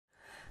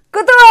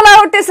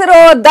ಹುಟ್ಟಿಸಿರೋ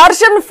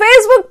Darshan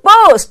Facebook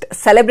post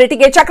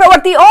ಸೆಲೆಬ್ರಿಟಿಗೆ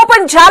ಚಕ್ರವರ್ತಿ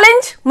open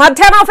challenge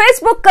ಮಧ್ಯಾಹ್ನ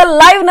Facebook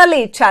live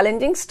ನಲ್ಲಿ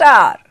challenging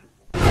star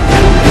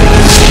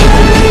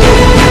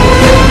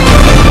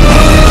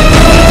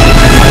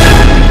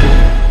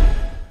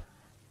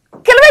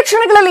ಕೆಲವೇ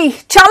ಕ್ಷಣಗಳಲ್ಲಿ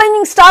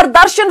challenging star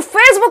Darshan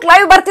Facebook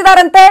live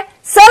ಬರ್ತಿದಾರಂತೆ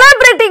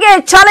ಸೆಲೆಬ್ರಿಟಿಗೆ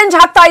challenge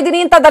ಹಾಕ್ತಾ ಇದ್ದೀನಿ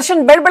ಅಂತ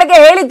ದರ್ಶನ್ ಬೆಳಬೆಳಗ್ಗೆ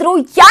ಹೇಳಿದ್ರು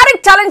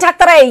ಯಾರಿಗೆ ಚಾಲೆಂಜ್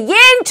ಹಾಕ್ತಾರೆ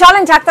ಏನ್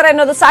ಚಾಲೆಂಜ್ ಹಾಕ್ತಾರೆ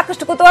ಅನ್ನೋದು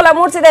ಸಾಕಷ್ಟು ಕುತೂಹಲ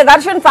ಮೂಡಿಸಿದೆ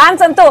ದರ್ಶನ್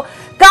ಫ್ಯಾನ್ಸ್ ಅಂತೂ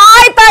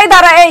ಕಾಯ್ತಾ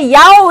ಇದ್ದಾರೆ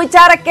ಯಾವ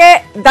ವಿಚಾರಕ್ಕೆ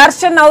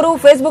ದರ್ಶನ್ ಅವರು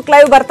ಫೇಸ್ಬುಕ್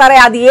ಲೈವ್ ಬರ್ತಾರೆ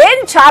ಅದು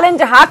ಏನ್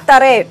ಚಾಲೆಂಜ್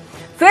ಹಾಕ್ತಾರೆ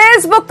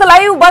ಫೇಸ್ಬುಕ್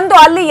ಲೈವ್ ಬಂದು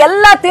ಅಲ್ಲಿ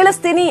ಎಲ್ಲ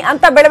ತಿಳಿಸ್ತೀನಿ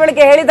ಅಂತ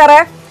ಬೆಳಬೆಳಗ್ಗೆ ಹೇಳಿದ್ದಾರೆ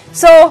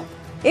ಸೊ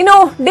ಇನ್ನು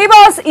ಡಿ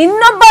ಬಾಸ್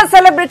ಇನ್ನೊಬ್ಬ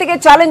ಸೆಲೆಬ್ರಿಟಿಗೆ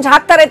ಚಾಲೆಂಜ್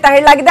ಹಾಕ್ತಾರೆ ಅಂತ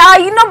ಹೇಳಲಾಗಿದೆ ಆ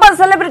ಇನ್ನೊಬ್ಬ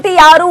ಸೆಲೆಬ್ರಿಟಿ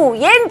ಯಾರು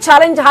ಏನ್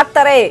ಚಾಲೆಂಜ್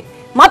ಹಾಕ್ತಾರೆ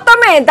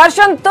ಮತ್ತೊಮ್ಮೆ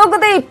ದರ್ಶನ್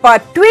ತುಗದೀಪ್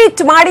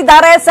ಟ್ವೀಟ್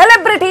ಮಾಡಿದ್ದಾರೆ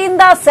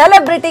ಸೆಲೆಬ್ರಿಟಿಯಿಂದ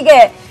ಸೆಲೆಬ್ರಿಟಿಗೆ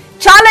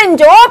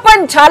ಚಾಲೆಂಜ್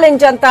ಓಪನ್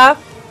ಚಾಲೆಂಜ್ ಅಂತ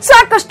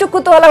ಸಾಕಷ್ಟು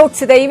ಕುತೂಹಲ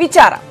ಹುಟ್ಟಿಸಿದೆ ಈ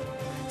ವಿಚಾರ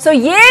ಸೊ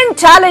ಏನ್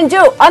ಚಾಲೆಂಜ್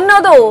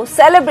ಅನ್ನೋದು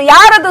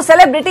ಯಾರದು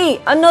ಸೆಲೆಬ್ರಿಟಿ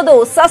ಅನ್ನೋದು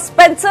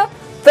ಸಸ್ಪೆನ್ಸ್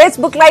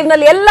ಫೇಸ್ಬುಕ್ ಲೈವ್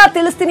ನಲ್ಲಿ ಎಲ್ಲ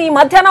ತಿಳಿಸ್ತೀನಿ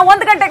ಮಧ್ಯಾಹ್ನ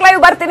 1 ಗಂಟೆಗೆ ಲೈವ್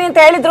ಬರ್ತೀನಿ ಅಂತ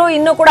ಹೇಳಿದ್ರು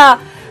ಇನ್ನು ಕೂಡ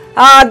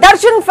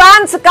ದರ್ಶನ್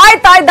ಫ್ಯಾನ್ಸ್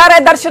ಕಾಯ್ತಾ ಇದ್ದಾರೆ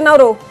ದರ್ಶನ್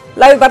ಅವರು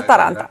ಲೈವ್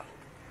ಬರ್ತಾರ ಅಂತ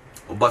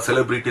ಒಬ್ಬ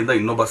ಸೆಲೆಬ್ರಿಟಿಯಿಂದ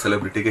ಇನ್ನೊಬ್ಬ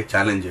ಸೆಲೆಬ್ರಿಟಿಗೆ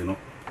ಚಾಲೆಂಜ್ ಏನು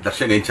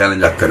ದರ್ಶನ್ ಏನ್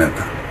ಚಾಲೆಂಜ್ ಆಗ್ತಾನೆ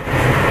ಅಂತ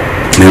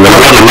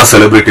ನೀವೆಲ್ಲ ನನ್ನ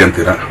ಸೆಲೆಬ್ರಿಟಿ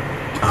ಅಂತೀರಾ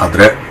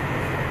ಆದ್ರೆ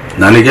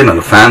ನನಗೆ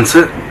ನನ್ನ ಫ್ಯಾನ್ಸ್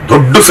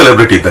ದೊಡ್ಡ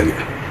ಸೆಲೆಬ್ರಿಟಿ ಇದ್ದಂಗೆ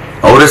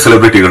ಅವರೇ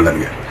ಸೆಲೆಬ್ರಿಟಿಗಳು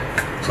ನನಗೆ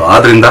ಸೊ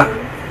ಆದ್ರಿಂದ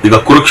ಈಗ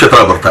ಕುರುಕ್ಷೇತ್ರ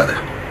ಬರ್ತಾ ಇದೆ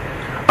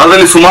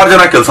ಅದರಲ್ಲಿ ಸುಮಾರು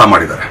ಜನ ಕೆಲಸ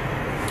ಮಾಡಿದ್ದಾರೆ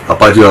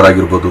ಅಪ್ಪಾಜಿ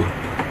ಅವರಾಗಿರ್ಬೋದು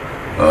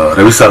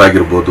ರವಿ ಸರ್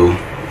ಆಗಿರ್ಬೋದು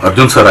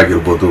ಅರ್ಜುನ್ ಸರ್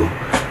ಆಗಿರ್ಬೋದು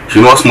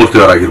ಶ್ರೀನಿವಾಸ ಮೂರ್ತಿ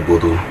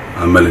ಅವರಾಗಿರ್ಬೋದು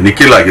ಆಮೇಲೆ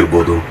ನಿಖಿಲ್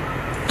ಆಗಿರ್ಬೋದು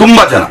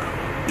ತುಂಬಾ ಜನ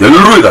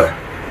ಎಲ್ಲರೂ ಇದ್ದಾರೆ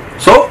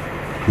ಸೊ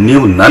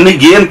ನೀವು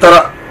ನನಗೇನ್ ತರ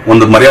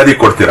ಒಂದು ಮರ್ಯಾದೆ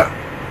ಕೊಡ್ತೀರಾ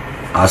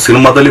ಆ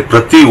ಸಿನಿಮಾದಲ್ಲಿ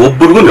ಪ್ರತಿ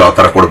ಒಬ್ಬರಿಗೂ ನೀವು ಯಾವ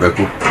ತರ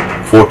ಕೊಡ್ಬೇಕು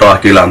ಫೋಟೋ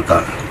ಹಾಕಿಲ್ಲ ಅಂತ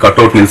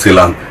ಕಟ್ಔಟ್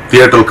ನಿಲ್ಸಿಲ್ಲ ಅಂತ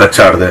ಥಿಯೇಟರ್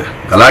ಕಚ್ಚಾಡ್ದೆ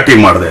ಗಲಾಟೆ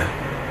ಮಾಡ್ದೆ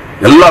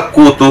ಎಲ್ಲ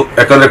ಕೂತು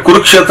ಯಾಕಂದ್ರೆ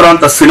ಕುರುಕ್ಷೇತ್ರ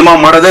ಅಂತ ಸಿನಿಮಾ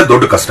ಮಾಡೋದೇ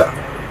ದೊಡ್ಡ ಕಷ್ಟ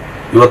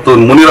ಇವತ್ತು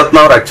ಮುನಿರತ್ನ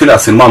ಅವ್ರು ಆಕ್ಚುಲಿ ಆ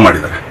ಸಿನಿಮಾ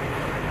ಮಾಡಿದ್ದಾರೆ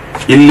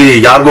ಇಲ್ಲಿ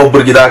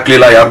ಯಾರಿಗೊಬ್ರಿಗೆ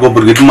ಇದಾಕ್ಲಿಲ್ಲ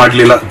ಯಾರಿಗೊಬ್ರಿಗೆ ಇದು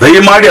ಮಾಡ್ಲಿಲ್ಲ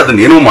ದಯಮಾಡಿ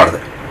ಅದನ್ನೇನೂ ಮಾಡಿದೆ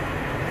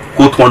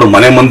ಕೂತ್ಕೊಂಡು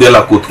ಮನೆ ಮುಂದೆ ಎಲ್ಲ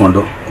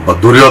ಕೂತ್ಕೊಂಡು ಒಬ್ಬ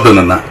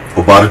ದುರ್ಯೋಧನನ್ನ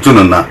ಒಬ್ಬ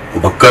ಅರ್ಜುನನ್ನ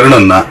ಒಬ್ಬ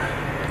ಕರ್ಣನ್ನ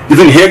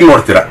ಇದನ್ನ ಹೇಗ್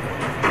ನೋಡ್ತೀರಾ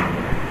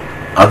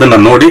ಅದನ್ನ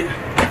ನೋಡಿ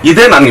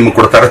ಇದೇ ನಾನು ನಿಮ್ಗೆ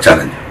ಕೊಡ್ತಾರ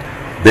ಚಾಲೆಂಜ್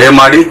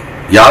ದಯಮಾಡಿ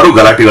ಯಾರು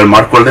ಗಲಾಟೆಗಳು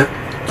ಮಾಡ್ಕೊಳ್ದೆ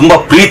ತುಂಬಾ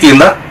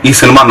ಪ್ರೀತಿಯಿಂದ ಈ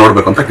ಸಿನಿಮಾ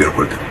ನೋಡ್ಬೇಕು ಅಂತ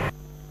ಕೇಳ್ಕೊಳ್ತೀನಿ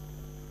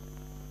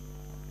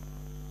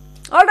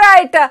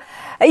ಆಲ್ರೈಟ್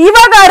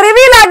ಇವಾಗ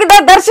ರಿವೀಲ್ ಆಗಿದೆ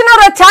ದರ್ಶನ್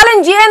ಅವರ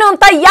ಚಾಲೆಂಜ್ ಏನು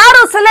ಅಂತ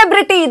ಯಾರು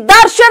ಸೆಲೆಬ್ರಿಟಿ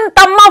ದರ್ಶನ್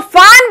ತಮ್ಮ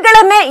ಫ್ಯಾನ್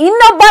ಗಳನ್ನೇ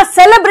ಇನ್ನೊಬ್ಬ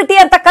ಸೆಲೆಬ್ರಿಟಿ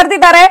ಅಂತ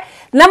ಕರೆದಿದ್ದಾರೆ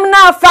ನಮ್ಮ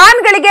ಫ್ಯಾನ್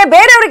ಗಳಿಗೆ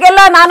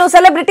ಬೇರೆಯವರಿಗೆಲ್ಲ ನಾನು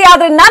ಸೆಲೆಬ್ರಿಟಿ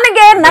ಆದ್ರೆ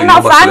ನನಗೆ ನನ್ನ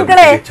ಫ್ಯಾನ್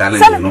ಗಳೇ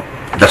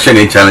ದರ್ಶನ್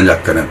ಏನ್ ಚಾಲೆಂಜ್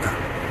ಆಗ್ತಾನೆ ಅಂತ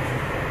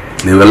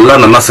ನೀವೆಲ್ಲ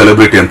ನನ್ನ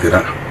ಸೆಲೆಬ್ರಿಟಿ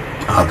ಅಂತೀರಾ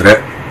ಆದ್ರೆ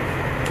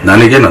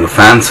ನನಗೆ ನನ್ನ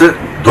ಫ್ಯಾನ್ಸ್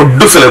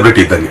ದೊಡ್ಡ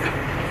ಸೆಲೆಬ್ರಿಟಿ ಇದ್ದಂಗೆ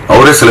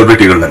ಅವರೇ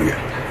ಸೆಲೆಬ್ರಿಟಿಗಳು ನನಗೆ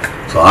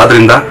ಸೊ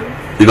ಆದ್ರಿಂದ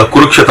ಈಗ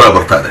ಕುರುಕ್ಷೇತ್ರ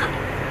ಬರ್ತಾ ಇದೆ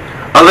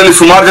ಅದರಲ್ಲಿ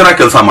ಸುಮಾರು ಜನ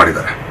ಕೆಲಸ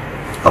ಮಾಡಿದ್ದಾರೆ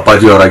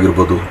ಅಪ್ಪಾಜಿ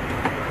ಅವರಾಗಿರ್ಬೋದು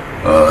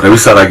ರವಿ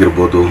ಸರ್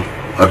ಆಗಿರ್ಬೋದು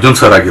ಅರ್ಜುನ್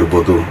ಸರ್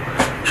ಆಗಿರ್ಬೋದು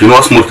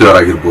ಶ್ರೀನಿವಾಸ ಮೂರ್ತಿ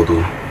ಅವರಾಗಿರ್ಬೋದು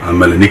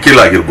ಆಮೇಲೆ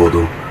ನಿಖಿಲ್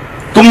ಆಗಿರ್ಬೋದು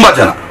ತುಂಬಾ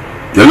ಜನ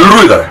ಎಲ್ಲರೂ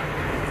ಇದ್ದಾರೆ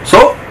ಸೊ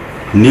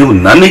ನೀವು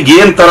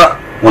ನನಗೇನ್ ತರ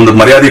ಒಂದು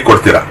ಮರ್ಯಾದೆ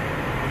ಕೊಡ್ತೀರಾ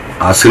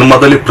ಆ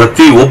ಸಿನಿಮಾದಲ್ಲಿ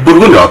ಪ್ರತಿ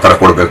ಒಬ್ಬರಿಗೂ ನೀವು ಯಾವ ತರ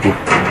ಕೊಡ್ಬೇಕು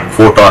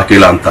ಫೋಟೋ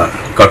ಹಾಕಿಲ್ಲ ಅಂತ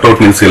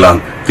ಕಟ್ಔಟ್ ನಿಲ್ಸಿಲ್ಲ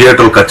ಅಂತ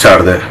ಥಿಯೇಟರ್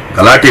ಕಚ್ಚಾಡ್ದೆ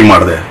ಗಲಾಟೆ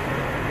ಮಾಡ್ದೆ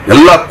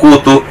ಎಲ್ಲ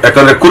ಕೂತು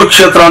ಯಾಕಂದ್ರೆ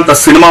ಕುರುಕ್ಷೇತ್ರ ಅಂತ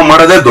ಸಿನಿಮಾ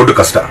ಮಾಡೋದೇ ದೊಡ್ಡ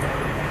ಕಷ್ಟ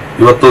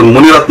ಇವತ್ತು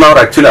ಮುನಿರತ್ನ ಅವ್ರು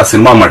ಆಕ್ಚುಲಿ ಆ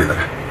ಸಿನಿಮಾ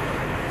ಮಾಡಿದ್ದಾರೆ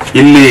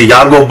ಇಲ್ಲಿ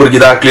ಯಾರಿಗೊಬ್ರಿಗೆ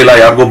ಇದಾಕ್ಲಿಲ್ಲ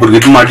ಯಾರಿಗೊಬ್ರಿಗೆ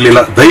ಇದು ಮಾಡ್ಲಿಲ್ಲ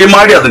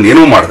ದಯಮಾಡಿ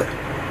ಅದನ್ನೇನೂ ಮಾಡಿದೆ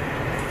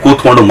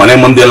ಕೂತ್ಕೊಂಡು ಮನೆ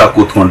ಮುಂದೆ ಎಲ್ಲ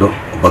ಕೂತ್ಕೊಂಡು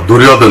ಒಬ್ಬ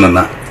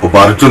ದುರ್ಯೋಧನನ್ನ ಒಬ್ಬ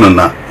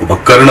ಅರ್ಜುನನ್ನ ಒಬ್ಬ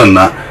ಕರ್ಣನ್ನ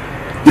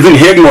ಇದನ್ನ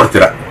ಹೇಗ್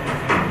ನೋಡ್ತೀರಾ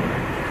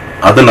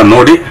ಅದನ್ನ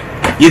ನೋಡಿ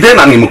ಇದೇ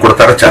ನಾನು ನಿಮ್ಗೆ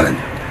ಕೊಡ್ತಾರ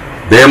ಚಾಲೆಂಜ್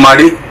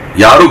ದಯಮಾಡಿ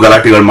ಯಾರು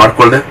ಗಲಾಟೆಗಳು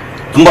ಮಾಡ್ಕೊಳ್ದೆ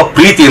ತುಂಬಾ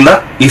ಪ್ರೀತಿಯಿಂದ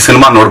ಈ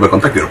ಸಿನಿಮಾ ನೋಡ್ಬೇಕು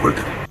ಅಂತ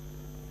ಕೇಳ್ಕೊಳ್ತೀನಿ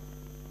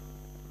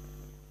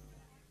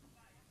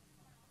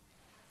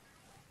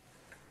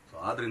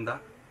ಆದ್ರಿಂದ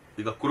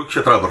ಈಗ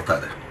ಕುರುಕ್ಷೇತ್ರ ಬರ್ತಾ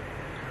ಇದೆ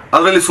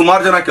ಅದರಲ್ಲಿ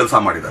ಸುಮಾರು ಜನ ಕೆಲಸ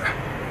ಮಾಡಿದ್ದಾರೆ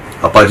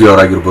ಅಪ್ಪಾಜಿ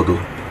ಅವರಾಗಿರ್ಬೋದು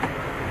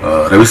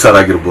ರವಿ ಸರ್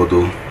ಆಗಿರ್ಬೋದು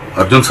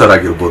ಅರ್ಜುನ್ ಸರ್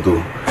ಆಗಿರ್ಬೋದು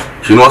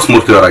ಶ್ರೀನಿವಾಸ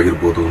ಮೂರ್ತಿ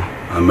ಅವರಾಗಿರ್ಬೋದು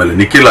ಆಮೇಲೆ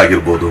ನಿಖಿಲ್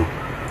ಆಗಿರ್ಬೋದು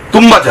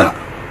ತುಂಬಾ ಜನ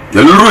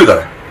ಎಲ್ಲರೂ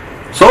ಇದ್ದಾರೆ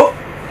ಸೊ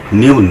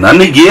ನೀವು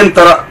ನನಗೇನ್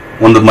ತರ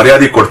ಒಂದು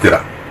ಮರ್ಯಾದೆ ಕೊಡ್ತೀರಾ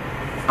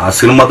ಆ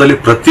ಸಿನಿಮಾದಲ್ಲಿ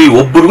ಪ್ರತಿ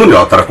ಒಬ್ಬರಿಗೂ ನೀವು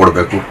ಯಾವ ತರ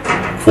ಕೊಡ್ಬೇಕು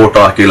ಫೋಟೋ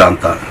ಹಾಕಿಲ್ಲ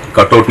ಅಂತ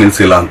ಕಟ್ಔಟ್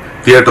ನಿಲ್ಸಿಲ್ಲ ಅಂತ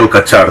ಥಿಯೇಟರ್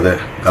ಕಚ್ಚಾಡ್ದೆ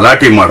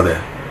ಗಲಾಟೆ ಮಾಡ್ದೆ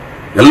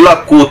ಎಲ್ಲ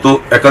ಕೂತು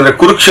ಯಾಕಂದ್ರೆ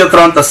ಕುರುಕ್ಷೇತ್ರ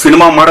ಅಂತ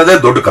ಸಿನಿಮಾ ಮಾಡೋದೇ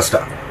ದೊಡ್ಡ ಕಷ್ಟ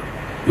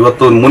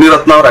ಇವತ್ತು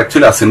ಮುನಿರತ್ನ ಅವ್ರು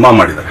ಆಕ್ಚುಲಿ ಆ ಸಿನಿಮಾ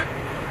ಮಾಡಿದ್ದಾರೆ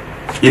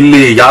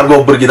ಇಲ್ಲಿ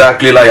ಯಾರಿಗೊಬ್ರಿಗೆ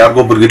ಇದಾಕ್ಲಿಲ್ಲ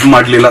ಯಾರಿಗೊಬ್ರಿಗೆ ಇದು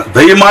ಮಾಡ್ಲಿಲ್ಲ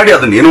ದಯಮಾಡಿ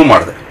ಅದನ್ನೇನೂ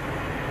ಮಾಡಿದೆ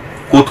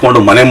ಕೂತ್ಕೊಂಡು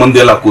ಮನೆ ಮುಂದೆ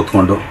ಎಲ್ಲ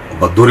ಕೂತ್ಕೊಂಡು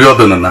ಒಬ್ಬ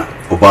ದುರ್ಯೋಧನನ್ನ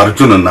ಒಬ್ಬ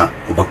ಅರ್ಜುನನ್ನ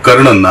ಒಬ್ಬ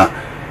ಕರ್ಣನ್ನ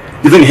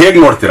ಇದನ್ನ ಹೇಗ್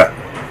ನೋಡ್ತೀರಾ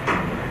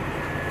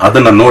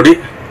ಅದನ್ನ ನೋಡಿ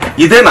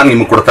ಇದೇ ನಾನು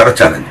ನಿಮ್ಗೆ ಕೊಡ್ತಾರ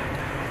ಚಾಲೆಂಜ್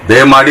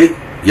ದಯಮಾಡಿ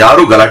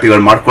ಯಾರು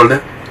ಗಲಾಟೆಗಳು ಮಾಡ್ಕೊಳ್ದೆ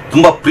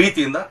ತುಂಬಾ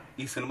ಪ್ರೀತಿಯಿಂದ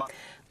ಈ ಸಿನಿಮಾ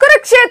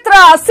ಕುರುಕ್ಷೇತ್ರ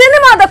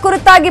ಸಿನಿಮಾದ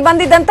ಕುರಿತಾಗಿ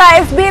ಬಂದಿದ್ದಂತ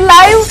FB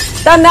ಲೈವ್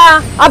ತನ್ನ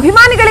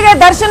ಅಭಿಮಾನಿಗಳಿಗೆ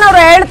ದರ್ಶನ್ ಅವರು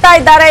ಹೇಳ್ತಾ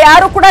ಇದ್ದಾರೆ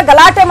ಯಾರು ಕೂಡ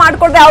ಗಲಾಟೆ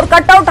ಮಾಡ್ಕೊಳ್ದೆ ಅವ್ರು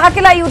ಕಟ್ಔಟ್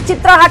ಹಾಕಿಲ್ಲ ಇವ್ರ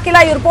ಚಿತ್ರ ಹಾಕಿಲ್ಲ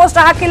ಇವ್ರ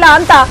ಪೋಸ್ಟರ್ ಹಾಕಿಲ್ಲ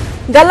ಅಂತ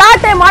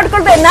ಗಲಾಟೆ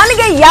ಮಾಡ್ಕೊಳ್ದೆ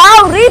ನನಗೆ ಯಾವ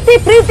ರೀತಿ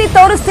ಪ್ರೀತಿ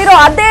ತೋರಿಸ್ತಿರೋ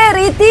ಅದೇ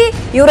ರೀತಿ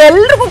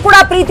ಇವರೆಲ್ಲರಿಗೂ ಕೂಡ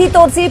ಪ್ರೀತಿ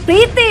ತೋರಿಸಿ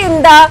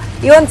ಪ್ರೀತಿಯಿಂದ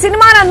ಈ ಒಂದು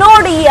ಸಿನಿಮಾನ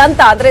ನೋಡಿ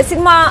ಅಂತ. ಅಂದ್ರೆ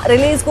ಸಿನಿಮಾ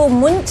ರಿಲೀಸ್ಗೂ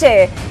ಮುಂಚೆ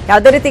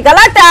ಯಾವುದೇ ರೀತಿ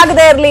ಗಲಾಟೆ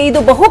ಆಗದೆ ಇರಲಿ,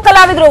 ಇದು ಬಹು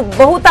ಕಲಾವಿದರು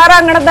ಬಹು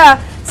ತಾರಾಂಗಣದ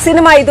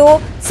ಸಿನಿಮಾ ಇದು.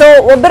 ಸೊ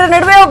ಒಬ್ಬರ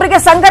ನಡುವೆ ಒಬ್ಬರಿಗೆ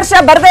ಸಂಘರ್ಷ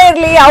ಬರದೇ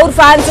ಇರ್ಲಿ, ಅವ್ರ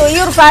ಫ್ಯಾನ್ಸು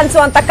ಇವ್ರ ಫ್ಯಾನ್ಸು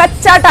ಅಂತ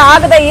ಕಚ್ಚಾಟ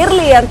ಆಗದೆ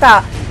ಇರ್ಲಿ ಅಂತ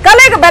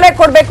ಕಲೆಗೆ ಬೆಲೆ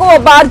ಕೊಡ್ಬೇಕು.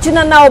 ಒಬ್ಬ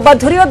ಅರ್ಜುನನ್ನ, ಒಬ್ಬ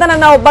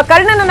ದುರ್ಯೋಧನನ್ನ, ಒಬ್ಬ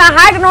ಕರ್ಣನನ್ನ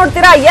ಹೇಗೆ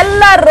ನೋಡ್ತೀರಾ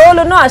ಎಲ್ಲ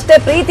ರೋಲನ್ನು ಅಷ್ಟೇ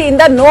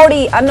ಪ್ರೀತಿಯಿಂದ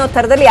ನೋಡಿ ಅನ್ನೋ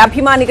ತರದಲ್ಲಿ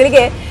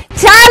ಅಭಿಮಾನಿಗಳಿಗೆ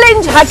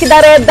ಚಾಲೆಂಜ್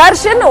ಹಾಕಿದ್ದಾರೆ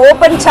Darshan.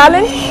 Open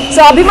challenge.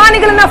 So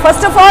ಅಭಿಮಾನಿಗಳನ್ನ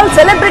first of all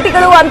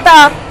ಸೆಲೆಬ್ರಿಟಿಗಳು ಅಂತ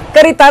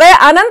ಕರೀತಾರೆ.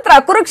 ಅನಂತರ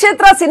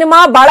ಕುರುಕ್ಷೇತ್ರ ಸಿನಿಮಾ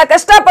ಬಹಳ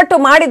ಕಷ್ಟಪಟ್ಟು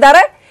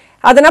ಮಾಡಿದ್ದಾರೆ,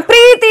 ಅದನ್ನ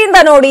ಪ್ರೀತಿಯಿಂದ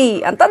ನೋಡಿ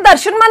ಅಂತ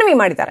ದರ್ಶನ್ ಮನವಿ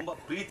ಮಾಡಿದ್ದಾರೆ.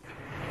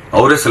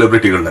 ಅವರೇ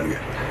ಸೆಲೆಬ್ರಿಟಿಗಳು ನನಗೆ.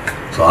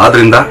 ಸೊ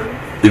ಆದ್ರಿಂದ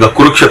ಈಗ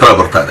ಕುರುಕ್ಷೇತ್ರ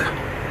ಬರ್ತಾ ಇದೆ,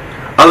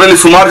 ಅದರಲ್ಲಿ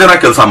ಸುಮಾರು ಜನ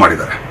ಕೆಲಸ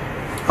ಮಾಡಿದ್ದಾರೆ.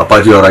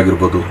 ಅಪ್ಪಾಜಿ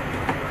ಅವರಾಗಿರ್ಬೋದು,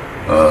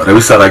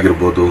 ರವಿ ಸರ್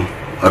ಆಗಿರ್ಬೋದು,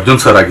 ಅರ್ಜುನ್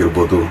ಸರ್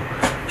ಆಗಿರ್ಬೋದು,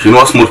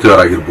 ಶ್ರೀನಿವಾಸ ಮೂರ್ತಿ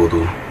ಅವರಾಗಿರ್ಬೋದು,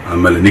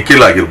 ಆಮೇಲೆ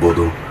ನಿಖಿಲ್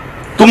ಆಗಿರ್ಬೋದು,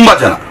 ತುಂಬಾ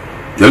ಜನ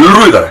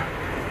ಎಲ್ಲರೂ ಇದ್ದಾರೆ.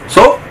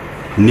 ಸೊ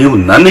ನೀವು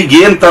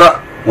ನನಗೇನ್ ತರ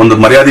ಒಂದು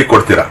ಮರ್ಯಾದೆ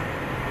ಕೊಡ್ತೀರಾ,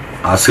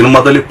 ಆ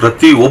ಸಿನಿಮಾದಲ್ಲಿ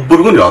ಪ್ರತಿ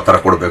ಒಬ್ಬರಿಗೂ ನೀವು ಯಾವ ತರ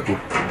ಕೊಡಬೇಕು.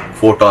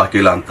 ಫೋಟೋ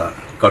ಹಾಕಿಲ್ಲ ಅಂತ,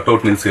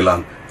 ಕಟ್ಔಟ್ ನಿಲ್ಸಿಲ್ಲ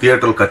ಅಂತ,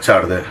 ಥಿಯೇಟರ್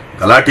ಕಚ್ಚಾಡದೆ,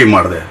 ಗಲಾಟೆ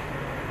ಮಾಡದೆ,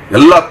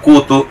 ಎಲ್ಲ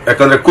ಕೂತು.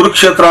 ಯಾಕಂದ್ರೆ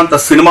ಕುರುಕ್ಷೇತ್ರ ಅಂತ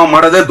ಸಿನಿಮಾ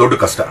ಮಾಡೋದೇ ದೊಡ್ಡ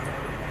ಕಷ್ಟ.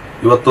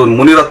 ಇವತ್ತು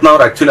ಮುನಿರತ್ನ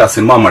ಅವ್ರು ಆಕ್ಚುಲಿ ಆ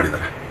ಸಿನಿಮಾ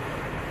ಮಾಡಿದ್ದಾರೆ.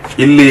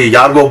 ಇಲ್ಲಿ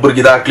ಯಾರಿಗೊಬ್ರಿಗೆ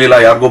ಇದಾಕ್ಲಿಲ್ಲ,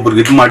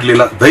 ಯಾರಿಗೊಬ್ರಿಗೆ ಇದು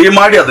ಮಾಡ್ಲಿಲ್ಲ,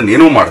 ದಯಮಾಡಿ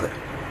ಅದನ್ನೇನೂ ಮಾಡಿದೆ.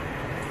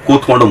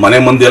 ಕೂತ್ಕೊಂಡು ಮನೆ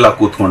ಮಂದಿ ಎಲ್ಲ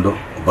ಕೂತ್ಕೊಂಡು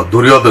ಒಬ್ಬ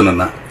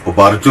ದುರ್ಯೋಧನನ್ನ, ಒಬ್ಬ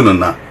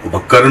ಅರ್ಜುನನ್ನ, ಒಬ್ಬ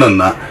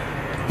ಕರ್ಣನ್ನ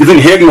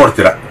ಇದನ್ನ ಹೇಗ್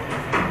ನೋಡ್ತೀರಾ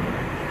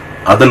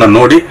ಅದನ್ನ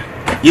ನೋಡಿ.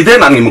 ಇದೇ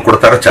ನಾನು ನಿಮ್ಗೆ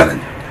ಕೊಡ್ತಾ ಇರೋ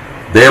ಚಾಲೆಂಜ್.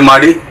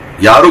 ದಯಮಾಡಿ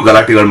ಯಾರು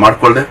ಗಲಾಟೆಗಳು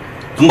ಮಾಡ್ಕೊಳ್ದೆ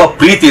ತುಂಬಾ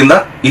ಪ್ರೀತಿಯಿಂದ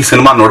ಈ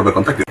ಸಿನಿಮಾ ನೋಡ್ಬೇಕು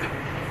ಅಂತ ಕೇಳಿ.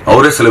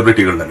 ಅವರೇ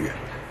ಸೆಲೆಬ್ರಿಟಿಗಳು ನನಗೆ.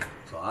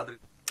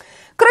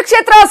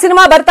 ಕುರುಕ್ಷೇತ್ರ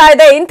ಸಿನಿಮಾ ಬರ್ತಾ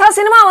ಇದೆ. ಇಂಥ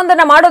ಸಿನಿಮಾ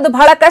ಒಂದನ್ನ ಮಾಡೋದು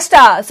ಬಹಳ ಕಷ್ಟ.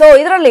 ಸೊ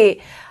ಇದರಲ್ಲಿ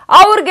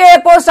ಅವ್ರಿಗೆ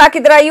ಪೋಸ್ಟ್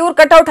ಹಾಕಿದ್ರ, ಇವ್ರ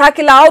ಕಟ್ಔಟ್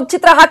ಹಾಕಿಲ್ಲ, ಅವ್ರ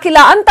ಚಿತ್ರ ಹಾಕಿಲ್ಲ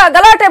ಅಂತ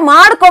ಗಲಾಟೆ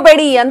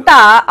ಮಾಡ್ಕೋಬೇಡಿ ಅಂತ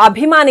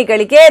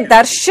ಅಭಿಮಾನಿಗಳಿಗೆ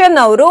ದರ್ಶನ್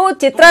ಅವರು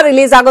ಚಿತ್ರ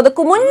ರಿಲೀಸ್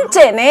ಆಗೋದಕ್ಕೂ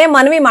ಮುಂಚೆನೆ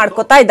ಮನವಿ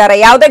ಮಾಡ್ಕೋತಾ ಇದ್ದಾರೆ.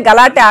 ಯಾವುದೇ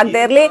ಗಲಾಟೆ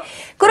ಆಗದೆ ಇರಲಿ.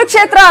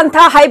 ಕುರುಕ್ಷೇತ್ರ ಅಂತ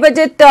ಹೈ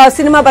ಬಜೆಟ್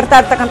ಸಿನಿಮಾ ಬರ್ತಾ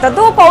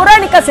ಇರ್ತಕ್ಕಂಥದ್ದು,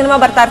 ಪೌರಾಣಿಕ ಸಿನಿಮಾ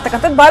ಬರ್ತಾ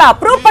ಇರ್ತಕ್ಕಂಥದ್ದು, ಬಹಳ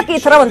ಅಪರೂಪಕ್ಕೆ ಈ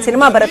ತರ ಒಂದು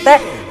ಸಿನಿಮಾ ಬರುತ್ತೆ.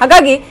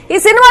 ಹಾಗಾಗಿ ಈ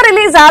ಸಿನಿಮಾ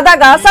ರಿಲೀಸ್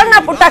ಆದಾಗ ಸಣ್ಣ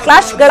ಪುಟ್ಟ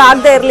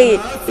ಕ್ಲಾಶ್ಗಳಾಗದೆ ಇರಲಿ,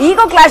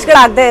 ಈಗೋ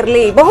ಕ್ಲಾಶ್ಗಳಾಗದೆ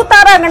ಇರಲಿ,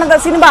 ಬಹುತಾರಾಂಗಣದ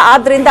ಸಿನಿಮಾ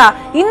ಆದ್ರಿಂದ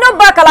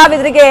ಇನ್ನೊಬ್ಬ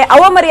ಕಲಾವಿದರಿಗೆ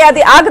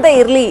ಅವಮರ್ಯಾದೆ ಆಗದೆ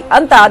ಇರಲಿ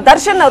ಅಂತ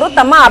ದರ್ಶನ್ ಅವರು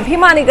ತಮ್ಮ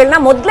ಅಭಿಮಾನಿಗಳನ್ನ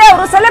ಮೊದಲೇ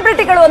ಅವರು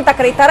ಸೆಲೆಬ್ರಿಟಿಗಳು ಅಂತ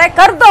ಕರೀತಾರೆ,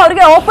 ಕರೆದು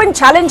ಅವರಿಗೆ ಓಪನ್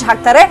ಚಾಲೆಂಜ್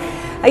ಹಾಕ್ತಾರೆ.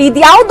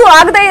 ಇದ್ಯಾವುದು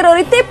ಆಗದೆ ಇರೋ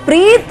ರೀತಿ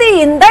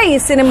ಪ್ರೀತಿಯಿಂದ ಈ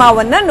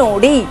ಸಿನಿಮಾವನ್ನ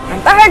ನೋಡಿ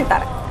ಅಂತ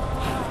ಹೇಳ್ತಾರೆ.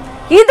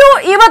 ಇದು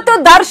ಇವತ್ತು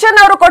ದರ್ಶನ್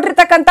ಅವರು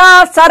ಕೊಟ್ಟಿರ್ತಕ್ಕಂತ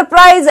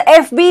ಸರ್ಪ್ರೈಸ್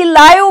FB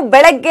ಲೈವ್.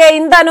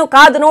 ಬೆಳಗ್ಗೆಯಿಂದನೂ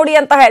ಕಾದು ನೋಡಿ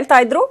ಅಂತ ಹೇಳ್ತಾ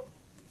ಇದ್ರು.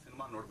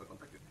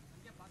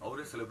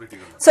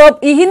 ಸೊ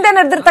ಈ ಹಿಂದೆ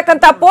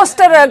ನಡೆದಿರ್ತಕ್ಕಂತ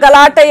ಪೋಸ್ಟರ್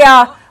ಗಲಾಟೆಯ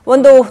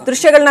ಒಂದು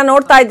ದೃಶ್ಯಗಳನ್ನ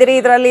ನೋಡ್ತಾ ಇದ್ದೀರಿ.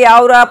 ಇದರಲ್ಲಿ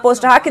ಅವರ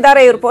ಪೋಸ್ಟ್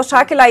ಹಾಕಿದ್ದಾರೆ, ಇವ್ರ ಪೋಸ್ಟ್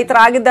ಹಾಕಿಲ್ಲ, ಈ ತರ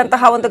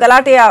ಆಗಿದ್ದಂತಹ ಒಂದು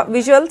ಗಲಾಟೆಯ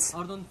ವಿಜುವಲ್ಸ್.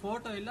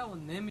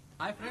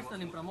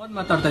 ಪ್ರಮೋದ್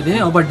ಮಾತಾಡ್ತಾ ಇದ್ದೀನಿ,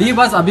 ಒಬ್ಬ ಡಿ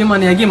ಬಾಸ್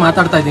ಅಭಿಮಾನಿಯಾಗಿ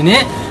ಮಾತಾಡ್ತಾ ಇದ್ದೀನಿ.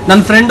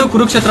 ನನ್ನ friend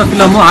Kurukshetra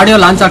film audio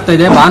launch ಆಗ್ತಾ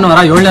ಇದೆ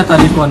ಭಾನುವಾರ 7ನೇ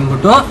ತಾರೀಕು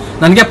ಅಂದ್ಬಿಟ್ಟು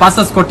ನನಗೆ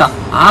ಪಾಸಸ್ ಕೊಟ್ಟ.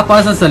 ಆ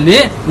ಪಾಸಸ್ ಅಲ್ಲಿ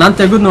ನಾನು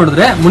ತೆಗೆದು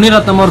ನೋಡಿದ್ರೆ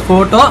ಮುನಿರತ್ನಂ ಅವ್ರ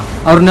ಫೋಟೋ,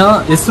 ಅವ್ರನ್ನ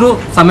ಹೆಸರು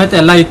ಸಮೇತ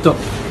ಎಲ್ಲ ಇತ್ತು.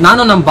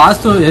 ನಾನು ನಮ್ಮ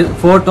ಬಾಸ್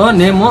ಫೋಟೋ,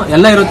 ನೇಮು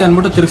ಎಲ್ಲ ಇರುತ್ತೆ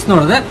ಅಂದ್ಬಿಟ್ಟು ತಿರ್ಗಿಸ್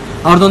ನೋಡಿದ್ರೆ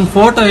ಅವ್ರದೊಂದು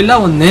ಫೋಟೋ ಇಲ್ಲ,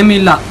 ಒಂದು ನೇಮ್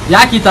ಇಲ್ಲ.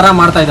 ಯಾಕೆ ಈ ತರ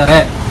ಮಾಡ್ತಾ ಇದಾರೆ,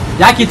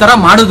 ಯಾಕೆ ಈ ತರ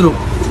ಮಾಡಿದ್ರು,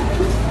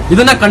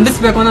 ಇದನ್ನ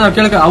ಖಂಡಿಸ್ಬೇಕು ಅಂತ ನಾವು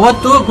ಕೇಳಕ್ಕೆ.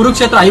 ಅವತ್ತು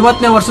ಕುರುಕ್ಷೇತ್ರ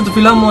 50ನೇ ವರ್ಷದ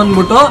ಫಿಲಮ್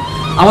ಅಂದ್ಬಿಟ್ಟು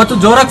ಅವತ್ತು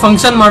ಜೋರಾಗಿ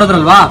ಫಂಕ್ಷನ್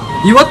ಮಾಡಿದ್ರಲ್ವಾ,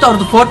 ಇವತ್ತು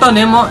ಅವ್ರದ್ದು ಫೋಟೋ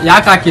ನೇಮು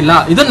ಯಾಕೆ ಹಾಕಿಲ್ಲ,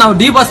 ಇದನ್ನ ನಾವು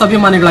ಡಿ ಬಾಸ್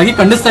ಅಭಿಮಾನಿಗಳಾಗಿ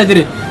ಖಂಡಿಸ್ತಾ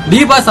ಇದ್ದೀರಿ. ಡಿ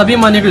ಬಾಸ್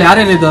ಅಭಿಮಾನಿಗಳು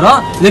ಯಾರ್ಯಾರು ಇದ್ದಾರೋ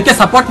ಇದಕ್ಕೆ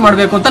ಸಪೋರ್ಟ್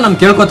ಮಾಡ್ಬೇಕು ಅಂತ ನಾನು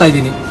ಕೇಳ್ಕೊತಾ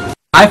ಇದ್ದೀನಿ.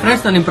 ಹಾಯ್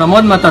ಫ್ರೆಂಡ್ಸ್, ನಾನು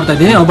ಪ್ರಮೋದ್ ಮಾತಾಡ್ತಾ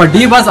ಇದ್ದೀನಿ, ಒಬ್ಬ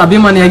ಡಿ ಬಾಸ್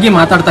ಅಭಿಮಾನಿಯಾಗಿ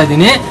ಮಾತಾಡ್ತಾ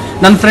ಇದ್ದೀನಿ.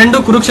 ನನ್ನ friend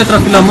Kurukshetra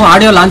film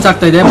audio launch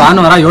ಆಗ್ತಾ ಇದೆ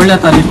ಭಾನುವಾರ 7ನೇ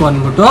ತಾರೀಕು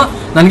ಅಂದ್ಬಿಟ್ಟು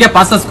ನನಗೆ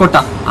ಪಾಸಸ್ ಕೊಟ್ಟ.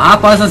 ಆ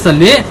ಪಾಸಸ್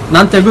ಅಲ್ಲಿ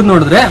ನಾನು ತೆಗೆದು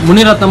ನೋಡಿದ್ರೆ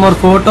ಮುನಿರತ್ನಂ ಅವ್ರ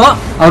ಫೋಟೋ,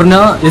 ಅವ್ರನ್ನ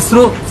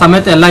ಹೆಸರು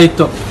ಸಮೇತ ಎಲ್ಲ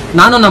ಇತ್ತು.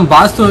 ನಾನು ನಮ್ಮ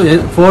ಬಾಸ್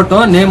ಫೋಟೋ,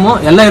 ನೇಮು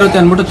ಎಲ್ಲ ಇರುತ್ತೆ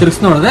ಅಂದ್ಬಿಟ್ಟು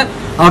ತಿರ್ಗಿಸ್ ನೋಡಿದ್ರೆ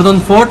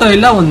ಅವ್ರದೊಂದು ಫೋಟೋ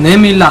ಇಲ್ಲ, ಒಂದು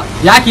ನೇಮ್ ಇಲ್ಲ.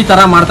 ಯಾಕೆ ಈ ತರ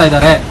ಮಾಡ್ತಾ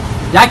ಇದಾರೆ,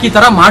 ಯಾಕೆ ಈ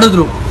ತರ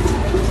ಮಾಡಿದ್ರು,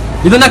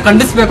 ಇದನ್ನ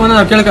ಖಂಡಿಸ್ಬೇಕು ಅಂತ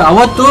ನಾವು ಕೇಳಕ್ಕೆ.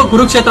 ಅವತ್ತು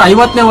ಕುರುಕ್ಷೇತ್ರ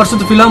 50ನೇ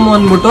ವರ್ಷದ ಫಿಲಮ್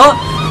ಅಂದ್ಬಿಟ್ಟು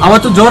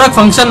ಅವತ್ತು ಜೋರಾಗಿ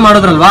ಫಂಕ್ಷನ್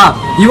ಮಾಡಿದ್ರಲ್ವಾ,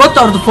 ಇವತ್ತು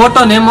ಅವ್ರದ್ದು ಫೋಟೋ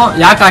ನೇಮು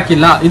ಯಾಕೆ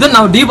ಹಾಕಿಲ್ಲ, ಇದನ್ನ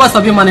ನಾವು ಡಿ ಬಾಸ್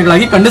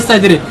ಅಭಿಮಾನಿಗಳಾಗಿ ಖಂಡಿಸ್ತಾ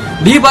ಇದ್ದೀರಿ.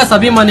 ಡಿ ಬಾಸ್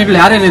ಅಭಿಮಾನಿಗಳು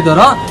ಯಾರ್ಯಾರು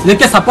ಇದ್ದಾರೋ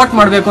ಇದಕ್ಕೆ ಸಪೋರ್ಟ್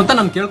ಮಾಡ್ಬೇಕು ಅಂತ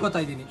ನಾನು ಕೇಳ್ಕೊತಾ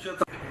ಇದ್ದೀನಿ.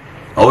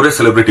 ಅವರೇ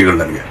ಸೆಲೆಬ್ರಿಟಿಗಳು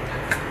ನನಗೆ.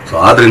 ಸೊ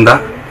ಆದ್ರಿಂದ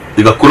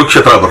ಈಗ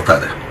ಕುರುಕ್ಷೇತ್ರ ಬರ್ತಾ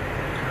ಇದೆ,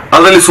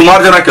 ಅದರಲ್ಲಿ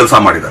ಸುಮಾರು ಜನ ಕೆಲಸ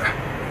ಮಾಡಿದ್ದಾರೆ.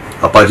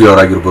 ಅಪ್ಪಾಜಿ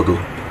ಅವರಾಗಿರ್ಬೋದು,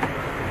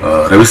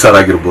 ರವಿ ಸರ್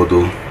ಆಗಿರ್ಬೋದು,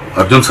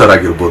 ಅರ್ಜುನ್ ಸರ್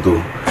ಆಗಿರ್ಬೋದು,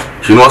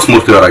 ಶ್ರೀನಿವಾಸ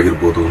ಮೂರ್ತಿ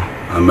ಅವರಾಗಿರ್ಬೋದು,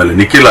 ಆಮೇಲೆ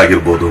ನಿಖಿಲ್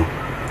ಆಗಿರ್ಬೋದು,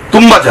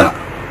 ತುಂಬಾ ಜನ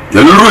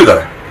ಎಲ್ಲರೂ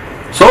ಇದ್ದಾರೆ.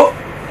 ಸೊ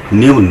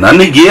ನೀವು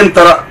ನನಗೇನ್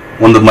ತರ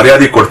ಒಂದು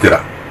ಮರ್ಯಾದೆ ಕೊಡ್ತೀರಾ,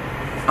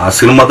 ಆ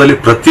ಸಿನಿಮಾದಲ್ಲಿ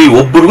ಪ್ರತಿ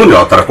ಒಬ್ಬರಿಗೂ ನೀವು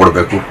ಯಾವ ತರ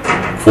ಕೊಡಬೇಕು.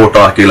 ಫೋಟೋ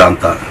ಹಾಕಿಲ್ಲ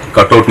ಅಂತ,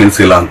 ಕಟ್ಔಟ್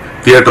ನಿಲ್ಸಿಲ್ಲ ಅಂತ,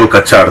 ಥಿಯೇಟರ್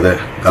ಕಚ್ಚಾಡದೆ,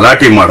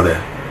 ಗಲಾಟೆ ಮಾಡದೆ,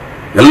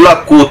 ಎಲ್ಲ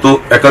ಕೂತು.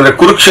 ಯಾಕಂದ್ರೆ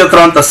ಕುರುಕ್ಷೇತ್ರ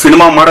ಅಂತ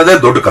ಸಿನಿಮಾ ಮಾಡೋದೇ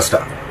ದೊಡ್ಡ ಕಷ್ಟ.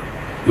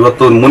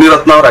 ಇವತ್ತು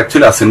ಮುನಿರತ್ನ ಅವ್ರು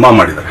ಆಕ್ಚುಲಿ ಆ ಸಿನಿಮಾ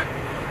ಮಾಡಿದ್ದಾರೆ.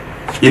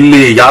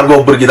 ಇಲ್ಲಿ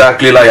ಯಾರಿಗೊಬ್ರಿಗೆ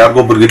ಇದಾಕ್ಲಿಲ್ಲ,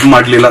 ಯಾರಿಗೊಬ್ರಿಗೆ ಇದು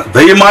ಮಾಡ್ಲಿಲ್ಲ,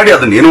 ದಯಮಾಡಿ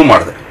ಅದನ್ನೇನೂ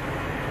ಮಾಡಿದೆ.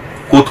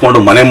 ಕೂತ್ಕೊಂಡು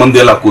ಮನೆ ಮಂದಿ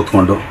ಎಲ್ಲ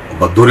ಕೂತ್ಕೊಂಡು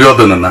ಒಬ್ಬ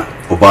ದುರ್ಯೋಧನನ್ನ,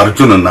 ಒಬ್ಬ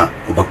ಅರ್ಜುನನ್ನ,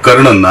 ಒಬ್ಬ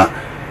ಕರ್ಣನ್ನ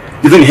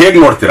ಇದನ್ನ ಹೇಗ್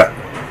ನೋಡ್ತೀರಾ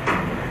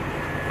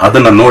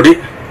ಅದನ್ನ ನೋಡಿ.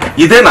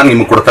 ಇದೇ ನಾನು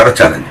ನಿಮ್ಗೆ ಕೊಡ್ತಾ ಇರೋ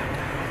ಚಾಲೆಂಜ್.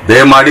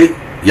 ದಯಮಾಡಿ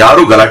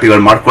ಯಾರು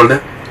ಗಲಾಟೆಗಳು ಮಾಡ್ಕೊಳ್ದೆ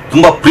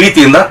ತುಂಬಾ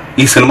ಪ್ರೀತಿಯಿಂದ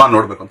ಈ ಸಿನಿಮಾ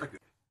ನೋಡ್ಬೇಕು ಅಂತ